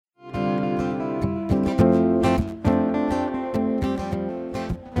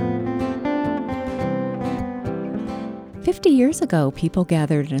50 years ago, people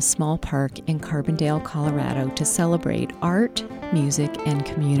gathered in a small park in Carbondale, Colorado to celebrate art, music, and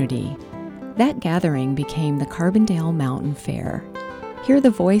community. That gathering became the Carbondale Mountain Fair. Hear the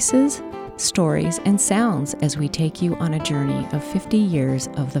voices, stories, and sounds as we take you on a journey of 50 years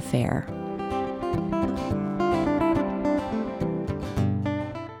of the fair.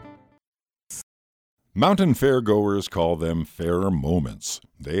 Mountain Fair-goers call them fair moments.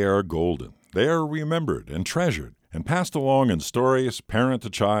 They are golden. They are remembered and treasured and passed along in stories, parent to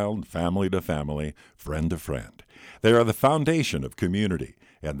child, family to family, friend to friend. They are the foundation of community,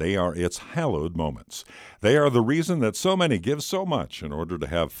 and they are its hallowed moments. They are the reason that so many give so much in order to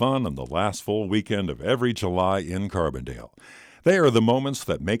have fun on the last full weekend of every July in Carbondale. They are the moments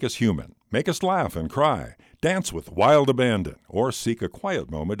that make us human, make us laugh and cry, dance with wild abandon, or seek a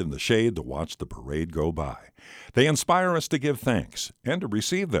quiet moment in the shade to watch the parade go by. They inspire us to give thanks and to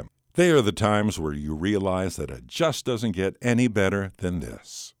receive them. They are the times where you realize that it just doesn't get any better than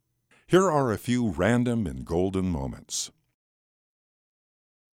this. Here are a few random and golden moments.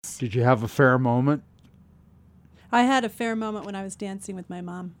 Did you have a fair moment? I had a fair moment when I was dancing with my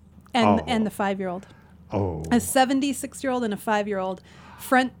mom and the 5-year-old. Oh. A 76-year-old and a 5-year-old,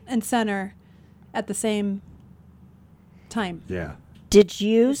 front and center at the same time. Yeah. Did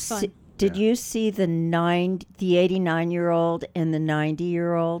you see the 89-year-old and the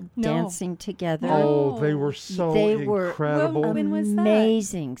 90-year-old dancing together? Oh, they were so incredible. When was that?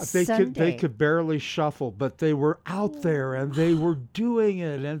 Amazing. They could barely shuffle, but they were out there and they were doing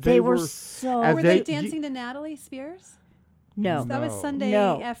it, and they were so. Were they dancing to Natalie Spears? No, that was Sunday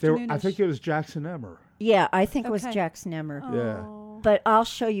afternoon. I think it was Jackson Emmer. Yeah, I think it was Jackson Emmer. Oh. Yeah. But I'll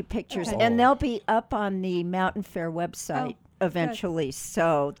show you pictures, Okay. and they'll be up on the Mountain Fair website eventually. Good.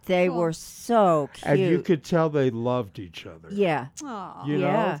 So they were so cute. And you could tell they loved each other. Yeah. Aww. You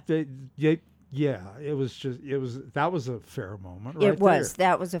know, that was a fair moment, right? It was.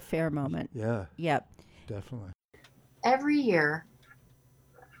 That was a fair moment. Yeah. Yep. Definitely. Every year,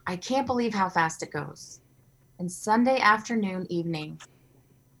 I can't believe how fast it goes. And Sunday afternoon, evening,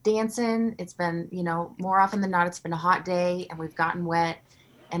 dancing, it's been, more often than not, it's been a hot day and we've gotten wet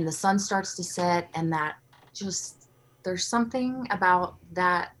and the sun starts to set, and that just, there's something about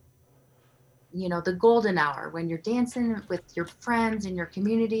that, the golden hour when you're dancing with your friends in your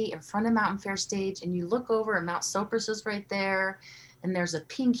community in front of Mountain Fair stage, and you look over and Mount Sopris is right there and there's a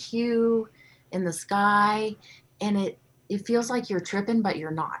pink hue in the sky, and it feels like you're tripping, but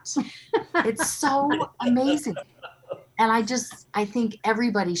you're not. It's so amazing. And I think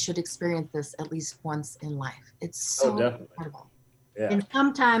everybody should experience this at least once in life. It's so incredible. Yeah. And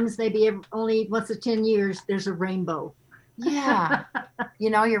sometimes maybe only once in 10 years, there's a rainbow. Yeah.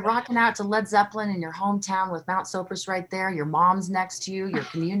 You're rocking out to Led Zeppelin in your hometown with Mount Sopris right there. Your mom's next to you. Your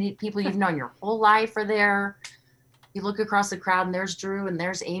community people you've known your whole life are there. You look across the crowd and there's Drew and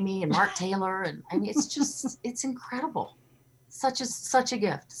there's Amy and Mark Taylor. And I mean, it's incredible. Such a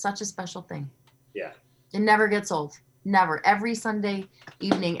gift, such a special thing. Yeah. It never gets old. Never. Every Sunday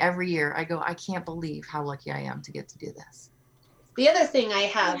evening, every year, I go, I can't believe how lucky I am to get to do this. The other thing I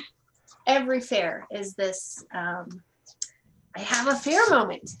have every fair is this, I have a fair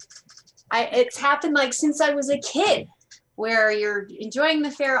moment. It's happened like since I was a kid, where you're enjoying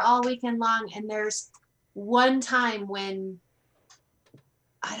the fair all weekend long, and there's one time when,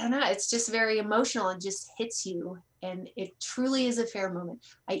 I don't know, it's just very emotional and just hits you. And it truly is a fair moment.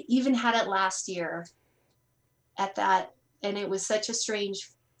 I even had it last year at that, and it was such a strange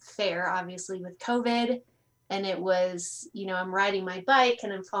fair, obviously with COVID. And it was, I'm riding my bike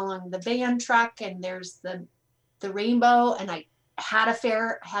and I'm following the band truck, and there's the rainbow, and I had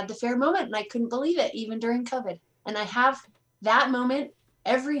the fair moment, and I couldn't believe it even during COVID. And I have that moment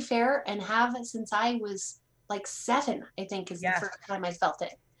every fair, and have it since I was like 7, I think is the first time I felt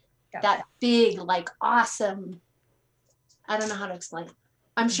it. Yeah. That big, like awesome, I don't know how to explain it.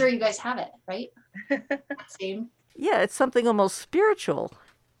 I'm sure you guys have it, right? Same. Yeah, it's something almost spiritual,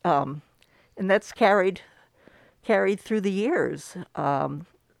 and that's carried through the years. And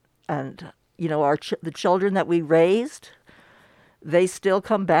the children that we raised, they still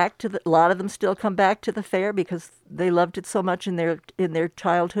come back a lot of them still come back to the fair because they loved it so much in their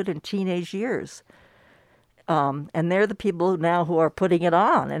childhood and teenage years. And they're the people now who are putting it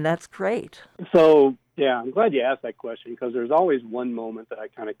on, and that's great. So. Yeah, I'm glad you asked that question, because there's always one moment that I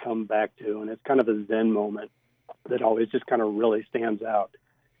kind of come back to, and it's kind of a Zen moment that always just kind of really stands out.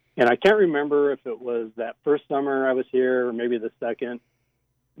 And I can't remember if it was that first summer I was here or maybe the second,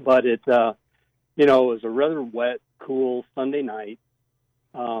 but it was a rather wet, cool Sunday night.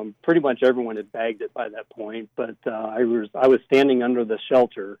 Pretty much everyone had bagged it by that point, but I was standing under the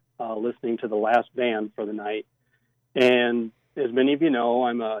shelter listening to the last band for the night. And as many of you know,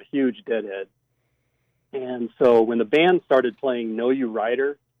 I'm a huge Deadhead. And so when the band started playing Know You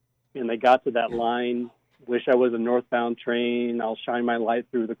Rider, and they got to that line, wish I was a northbound train, I'll shine my light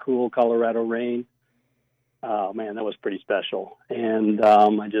through the cool Colorado rain. Oh, man, that was pretty special. And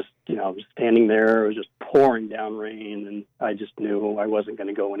I just, was standing there. It was just pouring down rain, and I just knew I wasn't going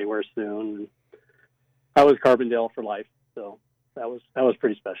to go anywhere soon. And I was Carbondale for life, so that was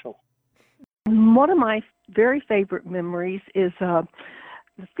pretty special. One of my very favorite memories is, I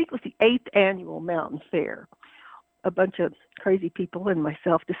think it was the 8th annual Mountain Fair. A bunch of crazy people and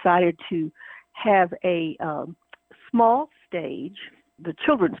myself decided to have a small stage, the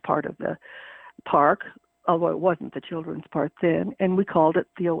children's part of the park, although it wasn't the children's part then, and we called it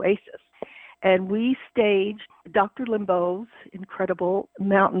the Oasis. And we staged Dr. Limbo's incredible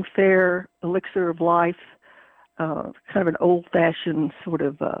Mountain Fair Elixir of Life, kind of an old-fashioned sort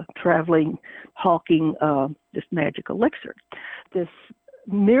of traveling, hawking, this magic elixir. This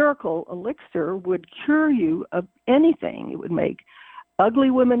miracle elixir would cure you of anything. It would make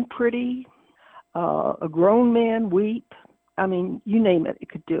ugly women pretty, a grown man weep. I mean, you name it, it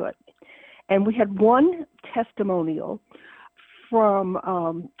could do it. And we had one testimonial from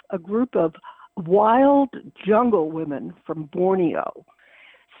a group of wild jungle women from Borneo.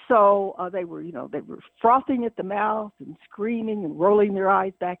 So they were frothing at the mouth and screaming and rolling their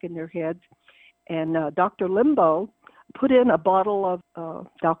eyes back in their heads. And Dr. Limbo put in a bottle of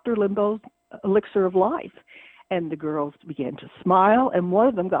Dr. Limbo's Elixir of Life. And the girls began to smile, and one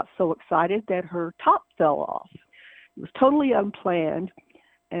of them got so excited that her top fell off. It was totally unplanned,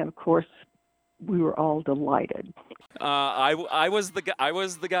 and of course, we were all delighted. I was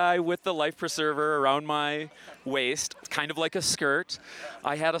the guy with the life preserver around my waist, kind of like a skirt.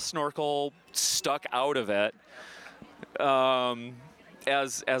 I had a snorkel stuck out of it.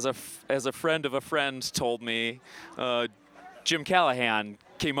 As a friend of a friend told me, Jim Callahan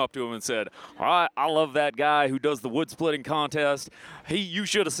came up to him and said, I love that guy who does the wood splitting contest. You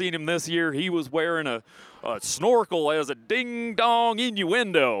should have seen him this year. He was wearing a snorkel as a ding-dong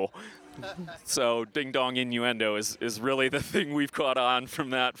innuendo. So ding-dong innuendo is really the thing we've caught on from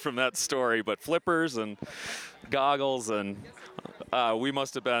that story. But flippers and goggles, and we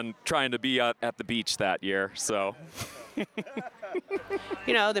must have been trying to be at the beach that year. So.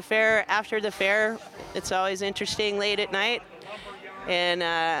 The fair, after the fair, it's always interesting late at night.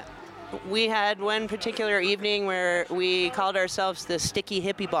 And we had one particular evening where we called ourselves the Sticky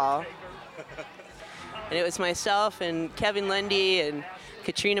Hippie Ball. And it was myself and Kevin Lundy and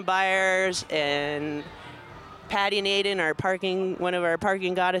Katrina Byers and Patty Naden, one of our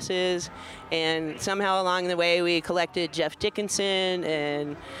parking goddesses. And somehow along the way we collected Jeff Dickinson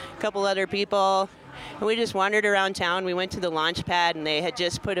and a couple other people. And we just wandered around town. We went to the launch pad, and they had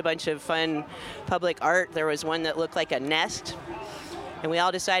just put a bunch of fun public art. There was one that looked like a nest. And we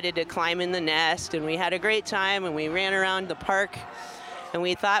all decided to climb in the nest, and we had a great time, and we ran around the park. And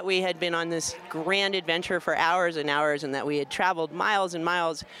we thought we had been on this grand adventure for hours and hours, and that we had traveled miles and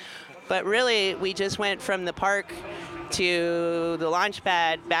miles. But really, we just went from the park to the launch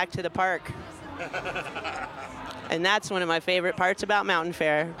pad, back to the park. And that's one of my favorite parts about Mountain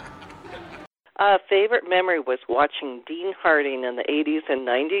Fair. Favorite memory was watching Dean Harding in the 80s and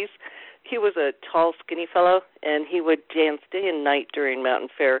 90s. He was a tall, skinny fellow, and he would dance day and night during Mountain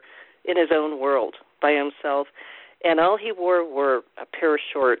Fair in his own world by himself. And all he wore were a pair of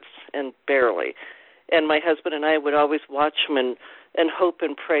shorts and barely. And my husband and I would always watch him and hope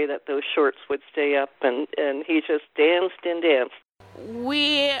and pray that those shorts would stay up, and he just danced and danced.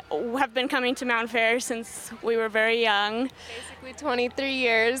 We have been coming to Mountain Fair since we were very young. Basically 23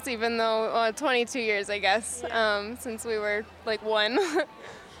 years, even though, 22 years, I guess, since we were like one.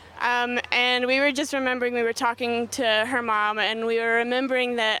 And we were just remembering, we were talking to her mom, and we were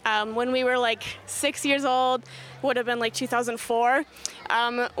remembering that when we were like 6 years old, would have been like 2004,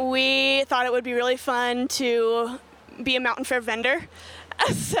 we thought it would be really fun to be a Mountain Fair vendor.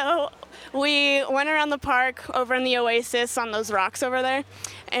 So we went around the park over in the Oasis on those rocks over there,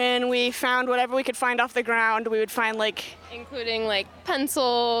 and we found whatever we could find off the ground. We would find including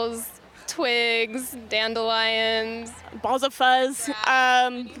pencils, twigs, dandelions, balls of fuzz,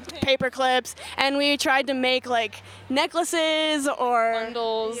 paper clips, and we tried to make necklaces or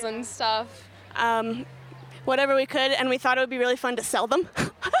bundles and stuff. Whatever we could, and we thought it would be really fun to sell them.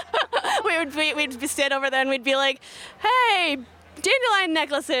 We'd sit over there and we'd be like, hey, dandelion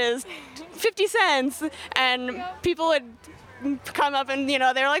necklaces, 50 cents, and people would come up and, they're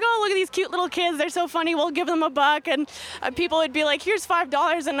like, oh, look at these cute little kids. They're so funny. We'll give them $1. And people would be like, here's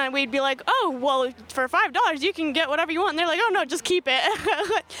 $5. And then we'd be like, oh, well, for $5, you can get whatever you want. And they're like, oh, no, just keep it.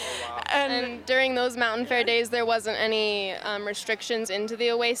 And during those Mountain Fair days, there wasn't any restrictions into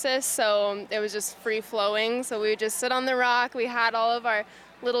the Oasis, so it was just free-flowing. So we would just sit on the rock. We had all of our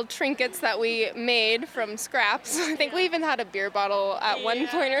little trinkets that we made from scraps. I think we even had a beer bottle at one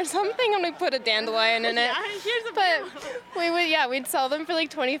point or something, and we put a dandelion in it. But we'd sell them for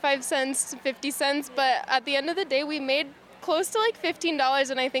like 25 cents, 50 cents, but at the end of the day, we made close to like $15,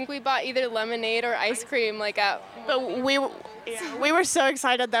 and I think we bought either lemonade or ice cream But we were so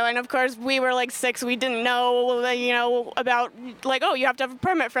excited though, and of course we were like 6. We didn't know, about like, oh, you have to have a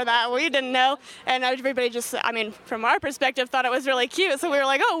permit for that. We didn't know, and everybody just, from our perspective, thought it was really cute. So we were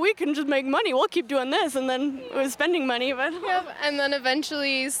like, oh, we can just make money. We'll keep doing this, and then it was spending money. But yep. And then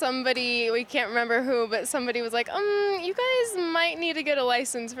eventually somebody, we can't remember who, but somebody was like, you guys might need to get a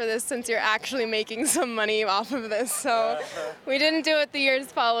license for this since you're actually making some money off of this. So we didn't do it the years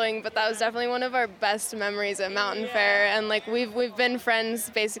following, but that was definitely one of our best memories at Mountain Fair, and like we've been friends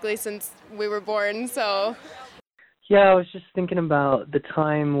basically since we were born. So yeah, I was just thinking about the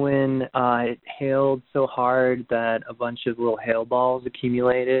time when it hailed so hard that a bunch of little hail balls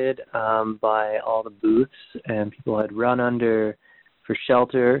accumulated by all the booths, and people had run under for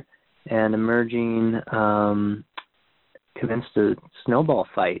shelter, and emerging commenced a snowball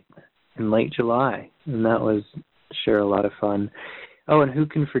fight in late July, and that was sure a lot of fun. Oh, and who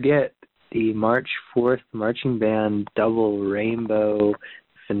can forget the March 4th marching band double rainbow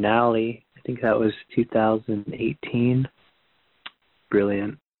finale? I think that was 2018.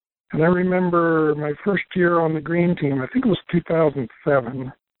 Brilliant. And I remember my first year on the green team, I think it was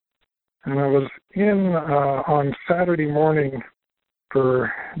 2007, and I was in on Saturday morning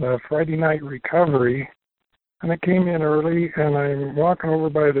for the Friday night recovery, and I came in early, and I'm walking over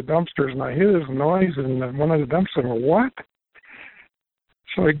by the dumpsters, and I hear this noise in one of the dumpsters. And what?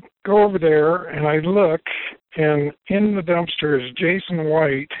 So I go over there, and I look, and in the dumpster is Jason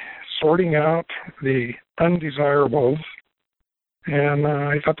White sorting out the undesirables, and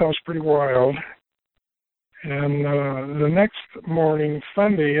I thought that was pretty wild. And the next morning,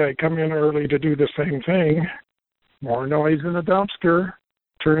 Sunday, I come in early to do the same thing. More noise in the dumpster.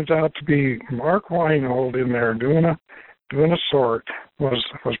 Turns out to be Mark Weinhold in there doing a sort. Was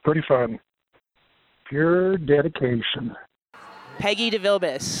pretty fun. Pure dedication. Peggy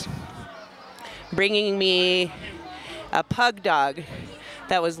DeVilbiss bringing me a pug dog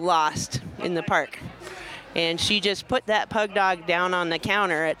that was lost in the park. And she just put that pug dog down on the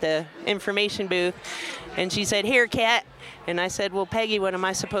counter at the information booth, and she said, "Here, cat." And I said, "Well, Peggy, what am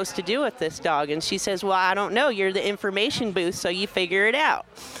I supposed to do with this dog?" And she says, "Well, I don't know. You're the information booth, so you figure it out."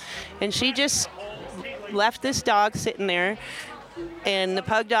 And she just left this dog sitting there, and the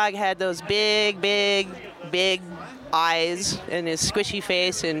pug dog had those big eyes and his squishy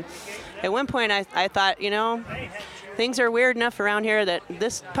face. And at one point I thought, things are weird enough around here that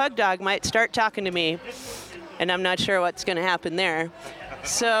this pug dog might start talking to me, and I'm not sure what's going to happen there.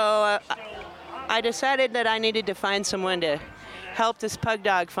 So I decided that I needed to find someone to help this pug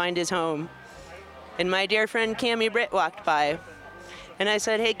dog find his home. And my dear friend Cammie Britt walked by, and I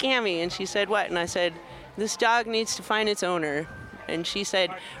said, "Hey, Cammie," and she said, "What?" And I said, "This dog needs to find its owner." And she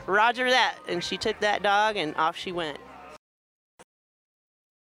said, "Roger that." And she took that dog, and off she went.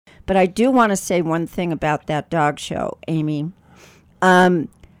 But I do want to say one thing about that dog show, Amy.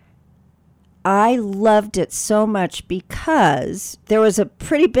 I loved it so much because there was a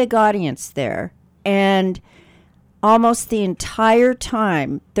pretty big audience there, and almost the entire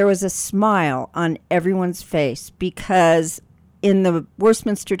time there was a smile on everyone's face, because in the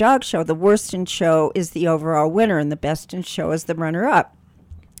Westminster Dog Show, the worst in show is the overall winner, and the best in show is the runner-up.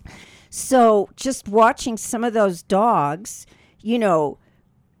 So just watching some of those dogs,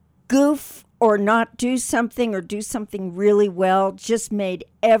 goof or not do something, or do something really well, just made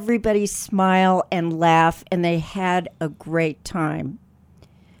everybody smile and laugh, and they had a great time.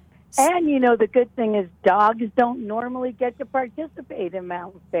 And, the good thing is dogs don't normally get to participate in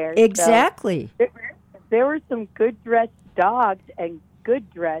Mountain Fair. Exactly. So there were some good-dressed dogs and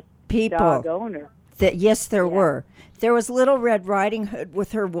good-dressed people, dog owners. Yes, there were. There was Little Red Riding Hood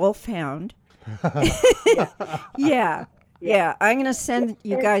with her wolfhound. Yeah, I'm going to send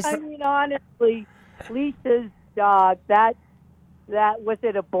you guys. Honestly, Lisa's dog, that was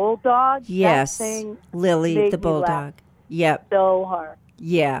it a bulldog? Yes, that thing Lily, the bulldog. Yep. So hard.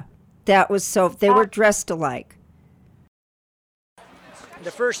 Yeah, that was so. They were dressed alike.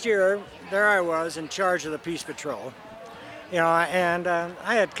 The first year, there I was in charge of the Peace Patrol, and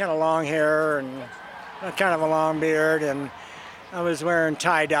I had kind of long hair and kind of a long beard, and I was wearing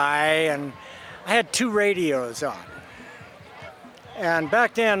tie-dye, and I had 2 radios on. And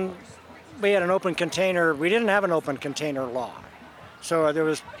back then, we had an open container. We didn't have an open container law. So there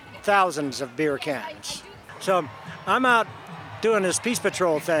was thousands of beer cans. So I'm out doing this Peace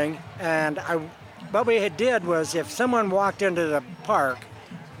Patrol thing, and what we did was if someone walked into the park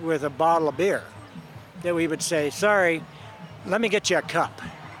with a bottle of beer, that we would say, sorry, let me get you a cup.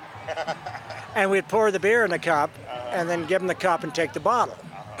 And we'd pour the beer in the cup and then give them the cup and take the bottle.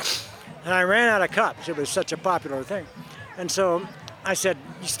 And I ran out of cups. It was such a popular thing. And so I said,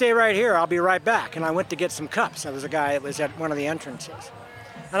 you stay right here, I'll be right back. And I went to get some cups. There was a guy that was at one of the entrances.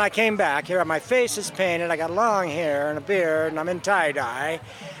 And I came back here, my face is painted, I got long hair and a beard, and I'm in tie-dye.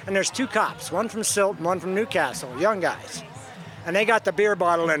 And there's 2 cops, one from Silt and one from Newcastle, young guys. And they got the beer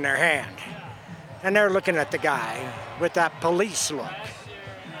bottle in their hand. And they're looking at the guy with that police look.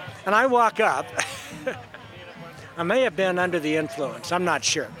 And I walk up. I may have been under the influence, I'm not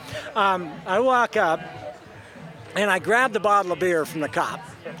sure. I walk up, and I grabbed the bottle of beer from the cop,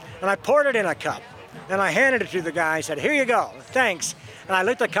 and I poured it in a cup. And I handed it to the guy and said, here you go, thanks. And I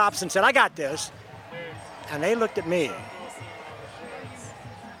looked at the cops and said, I got this. And they looked at me.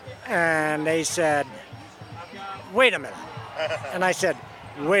 And they said, wait a minute. And I said,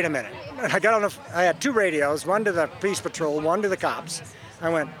 wait a minute. And I had 2 radios, one to the Peace Patrol, one to the cops. I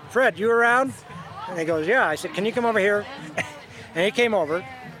went, Fred, you around? And he goes, yeah. I said, can you come over here? And he came over.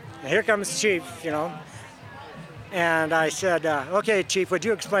 And here comes Chief, you know. And I said, okay, Chief, would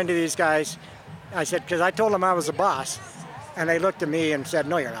you explain to these guys? I said, because I told them I was the boss. And they looked at me and said,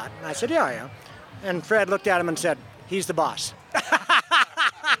 no, you're not. And I said, yeah, I am. And Fred looked at him and said, he's the boss.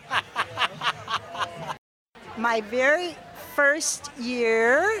 My very first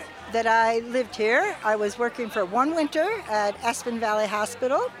year that I lived here, I was working for one winter at Aspen Valley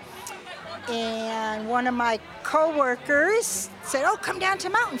Hospital. And one of my co-workers said, oh, come down to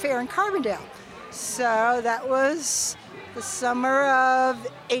Mountain Fair in Carbondale. So that was the summer of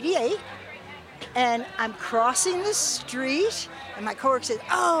 '88. And I'm crossing the street, and my coworker said,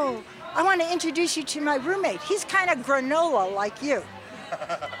 oh, I want to introduce you to my roommate. He's kind of granola like you.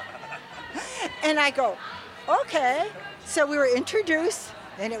 And I go, okay. So we were introduced,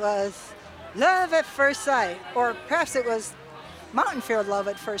 and it was love at first sight, or perhaps it was Mountain Fair love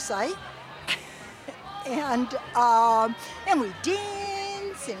at first sight. And we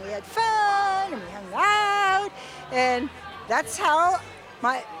danced, and we had fun, and we hung out, and that's how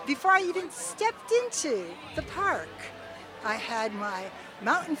before I even stepped into the park, I had my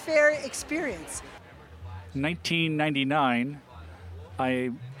Mountain Fair experience. 1999, I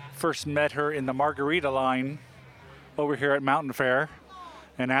first met her in the margarita line over here at Mountain Fair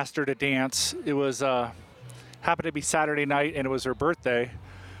and asked her to dance. It was happened to be Saturday night, and it was her birthday.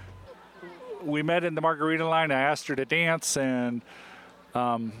 We met in the margarita line. I asked her to dance, and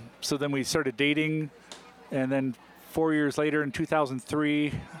so then we started dating, and then 4 years later, in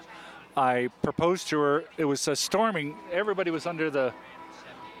 2003, I proposed to her. It was storming. Everybody was in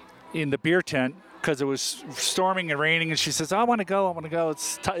the beer tent because it was storming and raining. And she says, I want to go.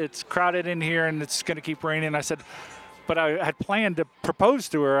 It's crowded in here, and it's going to keep raining. I said, but I had planned to propose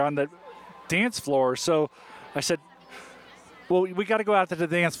to her on the dance floor. So I said, well, we got to go out to the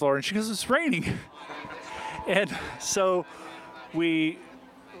dance floor. And she goes, it's raining. And so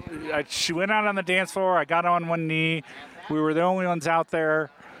she went out on the dance floor. I got on one knee. We were the only ones out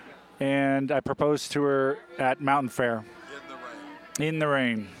there, and I proposed to her at Mountain Fair. In the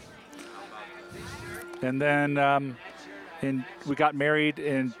rain. And then we got married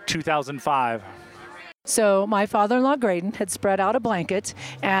in 2005. So my father-in-law, Graydon, had spread out a blanket,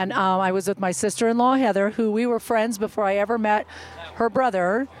 and I was with my sister-in-law, Heather, who we were friends before I ever met her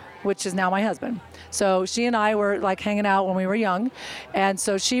brother, which is now my husband. So she and I were like hanging out when we were young. And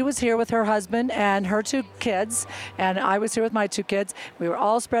so she was here with her husband and her 2 kids, and I was here with my 2 kids. We were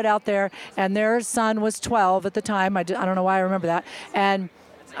all spread out there, and their son was 12 at the time. I don't know why I remember that. And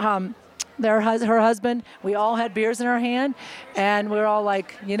her husband, we all had beers in our hand, and we were all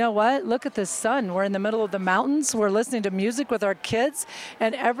like, you know what? Look at this sun. We're in the middle of the mountains. We're listening to music with our kids,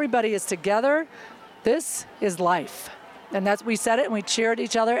 and everybody is together. This is life. And we said it, and we cheered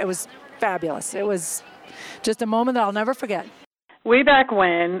each other. It was fabulous. It was just a moment that I'll never forget. Way back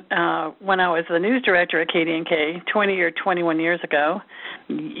when I was the news director at KDNK 20 or 21 years ago,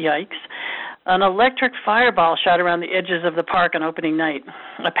 yikes, an electric fireball shot around the edges of the park on opening night,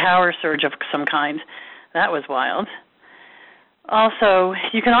 a power surge of some kind. That was wild. Also,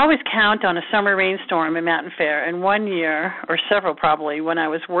 you can always count on a summer rainstorm at Mountain Fair, and one year, or several probably, when I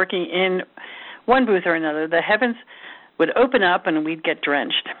was working in one booth or another, the heavens would open up and we'd get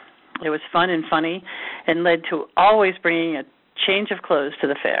drenched. It was fun and funny and led to always bringing a change of clothes to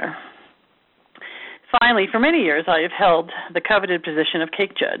the fair. Finally, for many years, I have held the coveted position of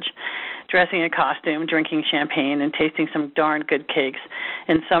cake judge, dressing in costume, drinking champagne, and tasting some darn good cakes,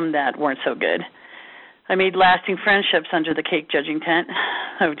 and some that weren't so good. I made lasting friendships under the cake judging tent.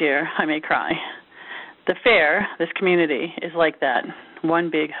 Oh dear, I may cry. The fair, this community, is like that. One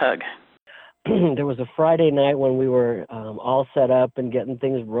big hug. There was a Friday night when we were all set up and getting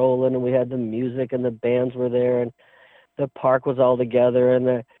things rolling, and we had the music and the bands were there, and the park was all together, and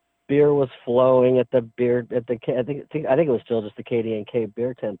the beer was flowing at the I think it was still just the KD&K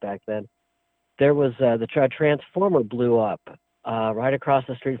beer tent back then. There was the transformer blew up right across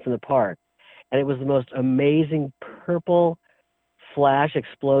the street from the park, and it was the most amazing purple flash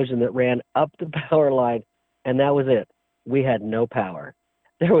explosion that ran up the power line, and that was it. We had no power.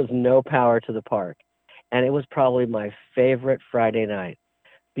 There was no power to the park, and it was probably my favorite Friday night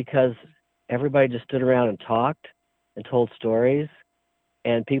because everybody just stood around and talked and told stories.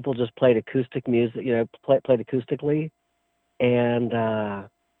 And people just played acoustic music, played acoustically, and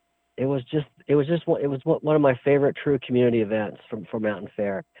it was one of my favorite true community events for Mountain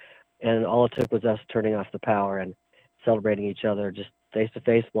Fair. And all it took was us turning off the power and celebrating each other, just face to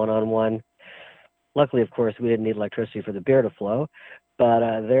face, one on one. Luckily, of course, we didn't need electricity for the beer to flow, but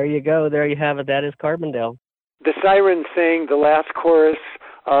there you go, there you have it. That is Carbondale. The siren sang the last chorus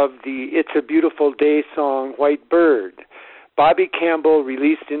of the "It's a Beautiful Day" song, "White Bird." Bobby Campbell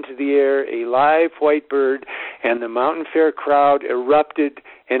released into the air a live white bird, and the Mountain Fair crowd erupted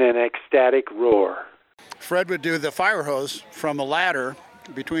in an ecstatic roar. Fred would do the fire hose from a ladder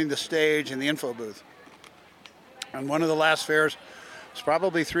between the stage and the info booth. And one of the last fairs was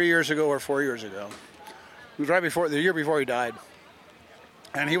probably 3 years ago or 4 years ago. It was right before, the year before he died.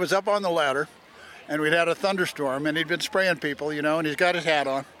 And he was up on the ladder, and we'd had a thunderstorm, and he'd been spraying people, and he's got his hat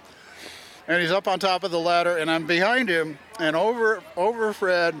on. And he's up on top of the ladder, and I'm behind him, and over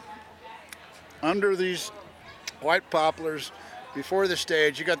Fred, under these white poplars, before the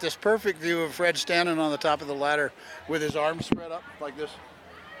stage, you got this perfect view of Fred standing on the top of the ladder with his arms spread up like this,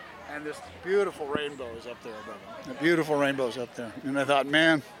 and this beautiful rainbow is up there above him. The beautiful rainbow's up there, and I thought,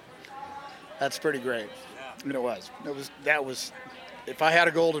 man, that's pretty great. And it was. That was. If I had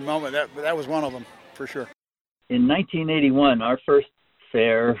a golden moment, that was one of them for sure. In 1981, our first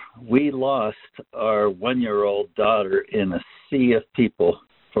fair, we lost our 1-year-old daughter in a sea of people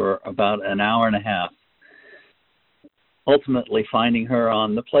for about an hour and a half, ultimately finding her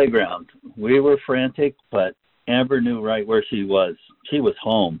on the playground. We were frantic, but Amber knew right where she was. She was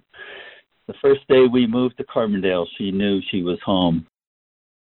home. The first day we moved to Carbondale, she knew she was home.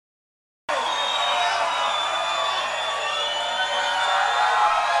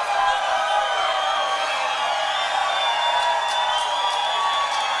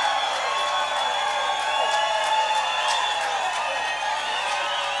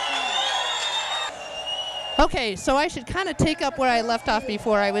 Okay, so I should kind of take up where I left off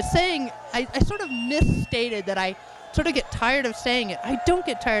before. I was saying, I sort of misstated that I sort of get tired of saying it. I don't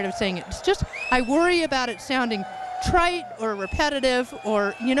get tired of saying it. It's just I worry about it sounding trite or repetitive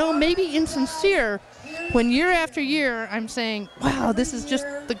or, maybe insincere when year after year I'm saying, wow, this is just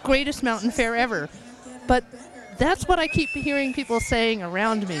the greatest mountain fair ever. But that's what I keep hearing people saying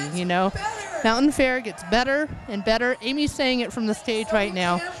around me, Mountain Fair gets better and better. Amy's saying it from the stage right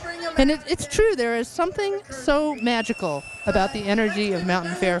now. And it's true, there is something so magical about the energy of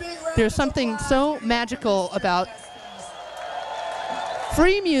Mountain Fair. There's something so magical about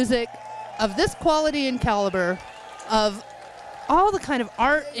free music of this quality and caliber, of all the kind of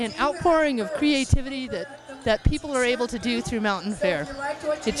art and outpouring of creativity that people are able to do through Mountain Fair.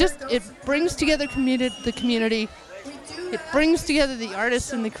 It brings together the community. It brings together the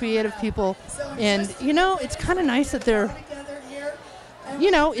artists and the creative people. And, it's kind of nice that there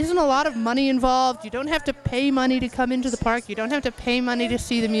isn't a lot of money involved. You don't have to pay money to come into the park. You don't have to pay money to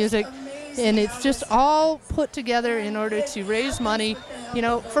see the music. And it's just all put together in order to raise money,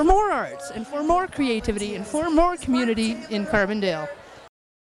 for more arts and for more creativity and for more community in Carbondale.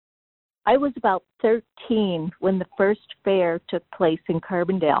 I was about 13 when the first fair took place in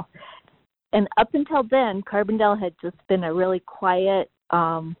Carbondale. And up until then, Carbondale had just been a really quiet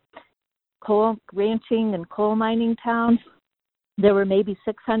coal ranching and coal mining town. There were maybe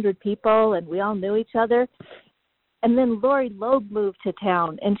 600 people, and we all knew each other. And then Lori Loeb moved to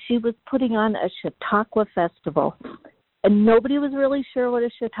town, and she was putting on a Chautauqua festival. And nobody was really sure what a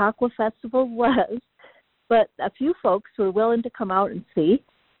Chautauqua festival was, but a few folks were willing to come out and see.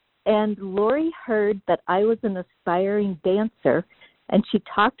 And Lori heard that I was an aspiring dancer, and she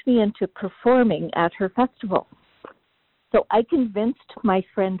talked me into performing at her festival. So I convinced my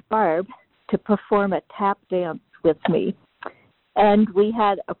friend Barb to perform a tap dance with me. And we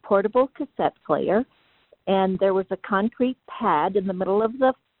had a portable cassette player, and there was a concrete pad in the middle of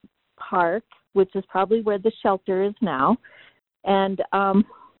the park, which is probably where the shelter is now. And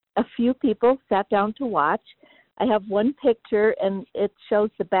a few people sat down to watch. I have one picture, and it shows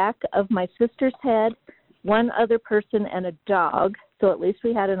the back of my sister's head, one other person, and a dog. So at least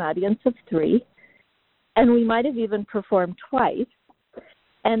we had an audience of 3. And we might have even performed twice.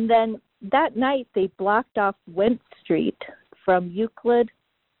 And then that night, they blocked off Went Street from Euclid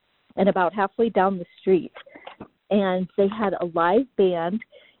and about halfway down the street. And they had a live band.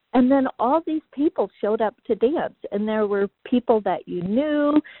 And then all these people showed up to dance. And there were people that you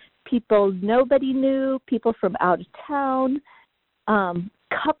knew, people nobody knew, people from out of town.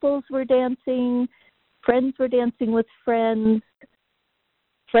 Couples were dancing. Friends were dancing with friends.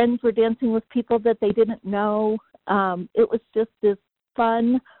 Friends were dancing with people that they didn't know. It was just this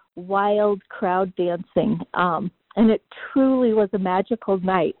fun, wild crowd dancing. And it truly was a magical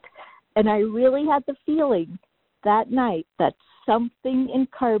night. And I really had the feeling that night that something in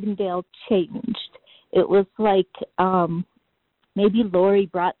Carbondale changed. It was like maybe Lori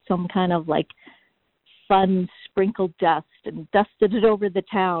brought some kind of like fun sprinkled dust and dusted it over the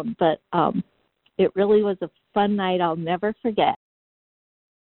town. But it really was a fun night I'll never forget.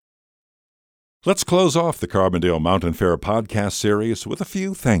 Let's close off the Carbondale Mountain Fair podcast series with a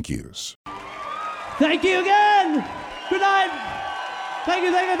few thank yous. Thank you again. Good night. Thank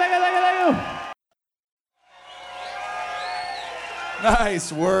you, thank you, thank you, thank you, thank you.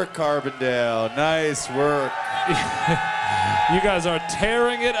 Nice work, Carbondale. Nice work. You guys are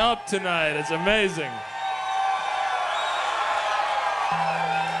tearing it up tonight. It's amazing.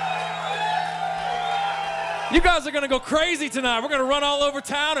 You guys are going to go crazy tonight. We're going to run all over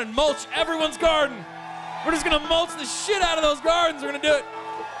town and mulch everyone's garden. We're just going to mulch the shit out of those gardens. We're going to do it.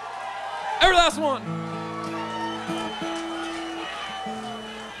 Every last one.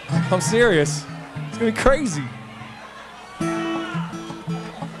 I'm serious. It's going to be crazy. You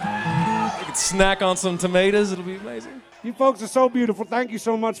can snack on some tomatoes. It'll be amazing. You folks are so beautiful. Thank you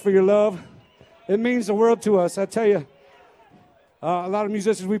so much for your love. It means the world to us. I tell you, a lot of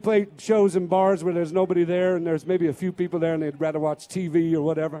musicians, we play shows in bars where there's nobody there and there's maybe a few people there and they'd rather watch TV or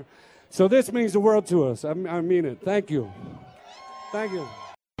whatever. So this means the world to us. I mean it. Thank you. Thank you.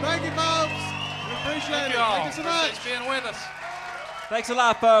 Thank you, folks. We appreciate it. Thank you so much. Thanks for being with us. Thanks a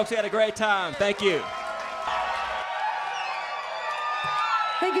lot, folks. We had a great time. Thank you.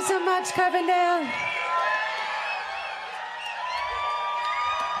 Thank you so much, Carbondale.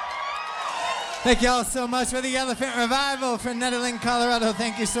 Thank you all so much for the Elephant Revival from Nederland, Colorado.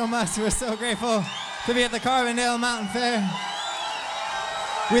 Thank you so much. We're so grateful to be at the Carbondale Mountain Fair.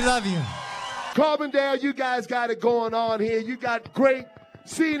 We love you. Carbondale, you guys got it going on here. You got great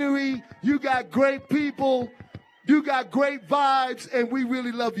scenery. You got great people. You got great vibes, and we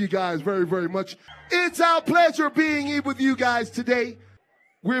really love you guys very, very much. It's our pleasure being here with you guys today.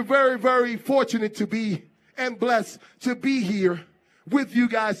 We're very, very fortunate to be and blessed to be here with you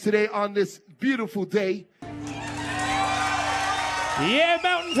guys today on this beautiful day. Yeah,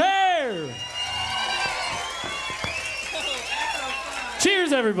 Mountain Fair!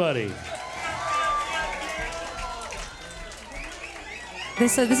 Cheers, everybody.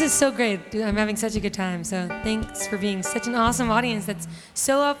 This is so great. Dude, I'm having such a good time. So thanks for being such an awesome audience that's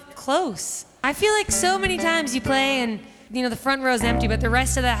so up close. I feel like so many times you play and the front row is empty, but the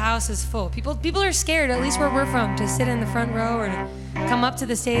rest of the house is full. People are scared, at least where we're from, to sit in the front row or to come up to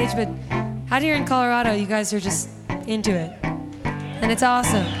the stage. But out here in Colorado, you guys are just into it, and it's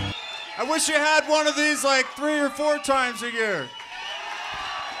awesome. I wish you had one of these like 3 or 4 times a year.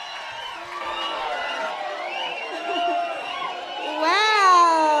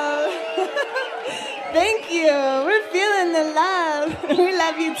 Wow! Thank you. We're feeling the love. We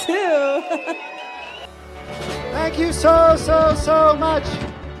love you too. Thank you so much.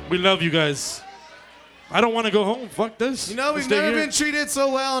 We love you guys. I don't want to go home. Fuck this. You know, we've never been treated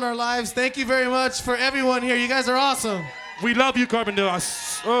so well in our lives. Thank you very much for everyone here. You guys are awesome. We love you,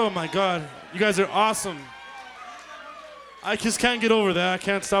 Carbondale. Oh my God. You guys are awesome. I just can't get over that. I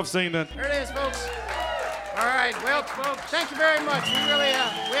can't stop saying that. There it is, folks. All right, well, folks, thank you very much. We really,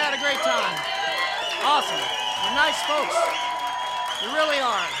 we had a great time. Awesome. You're nice folks. You really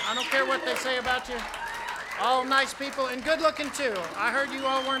are. I don't care what they say about you. All nice people and good looking too. I heard you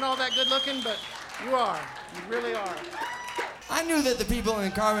all weren't all that good looking, but you are. You really are. I knew that the people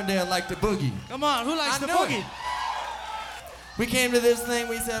in Carbondale liked the boogie. Come on, who likes the boogie? We came to this thing,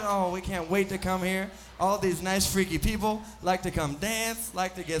 we said, oh, we can't wait to come here. All these nice freaky people like to come dance,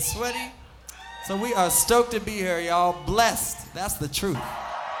 like to get sweaty. So we are stoked to be here, y'all. Blessed. That's the truth.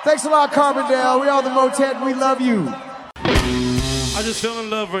 Thanks a lot, Carbondale. We are the Motet. We love you. I just fell in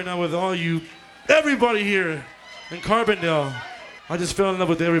love right now with all you, everybody here in Carbondale. I just fell in love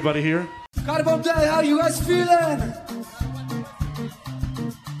with everybody here. Carbondale, how you guys feeling?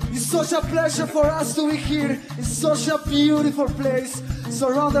 It's such a pleasure for us to be here. It's such a beautiful place,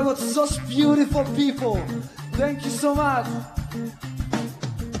 surrounded with such beautiful people. Thank you so much.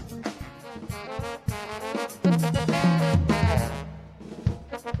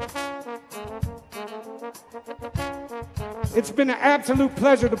 It's been an absolute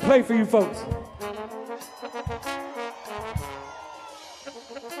pleasure to play for you folks.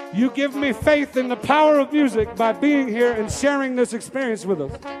 You give me faith in the power of music by being here and sharing this experience with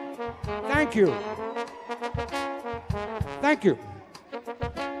us. Thank you. Thank you.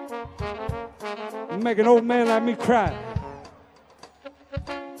 You make an old man like me cry.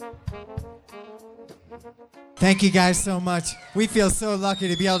 Thank you guys so much. We feel so lucky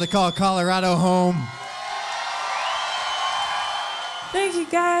to be able to call Colorado home. Thank you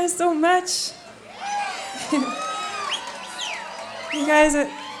guys so much. You guys are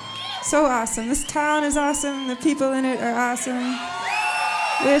so awesome. This town is awesome. The people in it are awesome.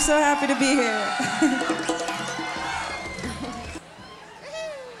 We're so happy to be here.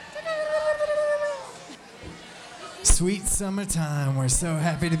 Sweet summertime. We're so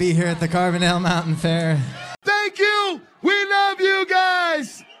happy to be here at the Carbondale Mountain Fair. Thank you. We love you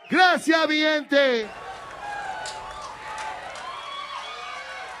guys. Gracias, mi gente.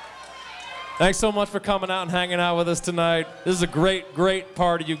 Thanks so much for coming out and hanging out with us tonight. This is a great, great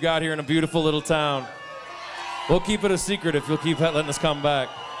party you got here in a beautiful little town. We'll keep it a secret if you'll keep letting us come back.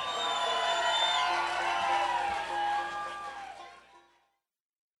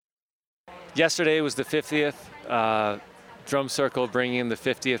 Yesterday was the 50th Drum Circle bringing in the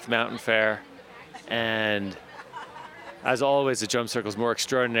 50th Mountain Fair. And as always, the Drum Circle is more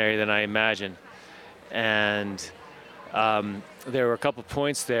extraordinary than I imagined. And there were a couple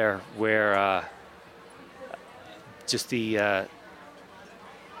points there where just the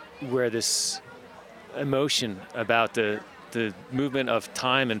where this emotion about the movement of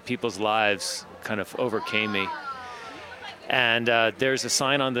time in people's lives kind of overcame me. And there's a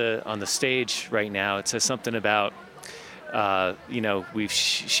sign on the stage right now. It says something about you know, we've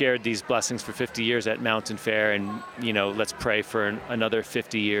shared these blessings for 50 years at Mountain Fair, and you know, let's pray for another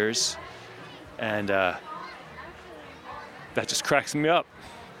 50 years. And that just cracks me up.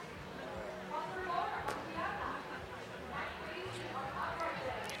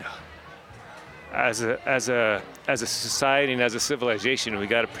 You know, as a society and as a civilization, we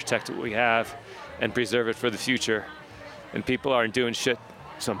got to protect what we have and preserve it for the future. And people aren't doing shit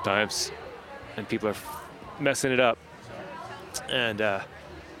sometimes, and people are messing it up. And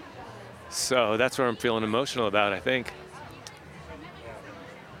so that's what I'm feeling emotional about, I think.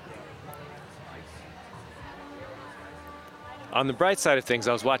 On the bright side of things,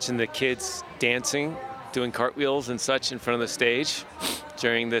 I was watching the kids dancing, doing cartwheels and such in front of the stage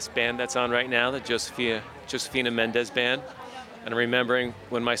during this band that's on right now, the Josefina Mendez band. And I'm remembering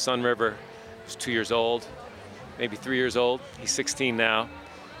when my son River was 2 years old, maybe 3 years old, he's 16 now,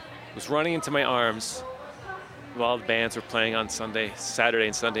 was running into my arms while the bands were playing on Saturday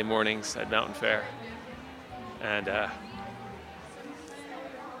and Sunday mornings at Mountain Fair. And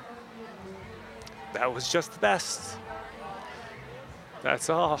that was just the best.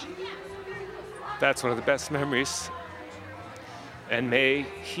 That's all. That's one of the best memories. And may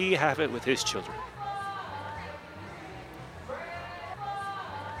he have it with his children.